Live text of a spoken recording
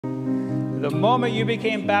The moment you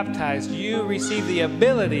became baptized, you received the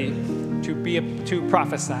ability to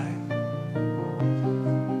prophesy.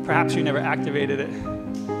 Perhaps you never activated it,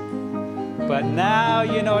 but now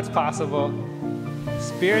you know it's possible.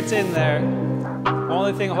 Spirit's in there.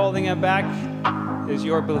 Only thing holding it back is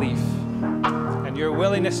your belief and your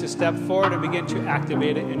willingness to step forward and begin to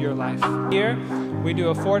activate it in your life. Here, we do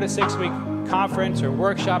a 4 to 6 week conference or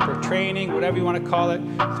workshop or training, whatever you want to call it,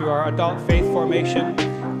 through our adult faith formation,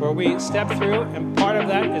 where we step through, and part of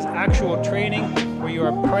that is actual training where you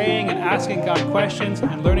are praying and asking God questions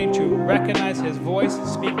and learning to recognize His voice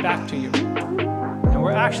speak back to you. And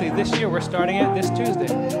we're actually, this year, we're starting it this Tuesday.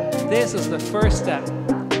 This is the first step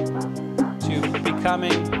to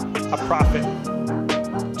becoming a prophet,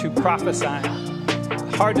 to prophesying.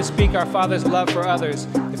 Hard to speak our Father's love for others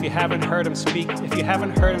if you haven't heard Him speak, if you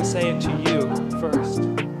haven't heard Him say it to you first.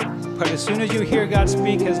 But as soon as you hear God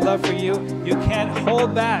speak His love for you, you can't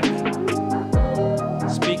hold back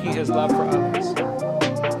speaking His love for others.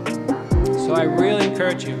 So I really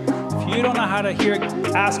encourage you, if you don't know how to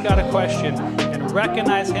ask God a question and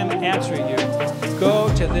recognize Him answering you,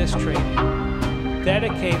 go to this training.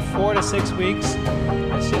 Dedicate 4 to 6 weeks.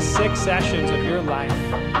 It's just 6 sessions of your life,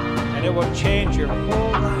 and it will change your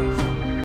whole life.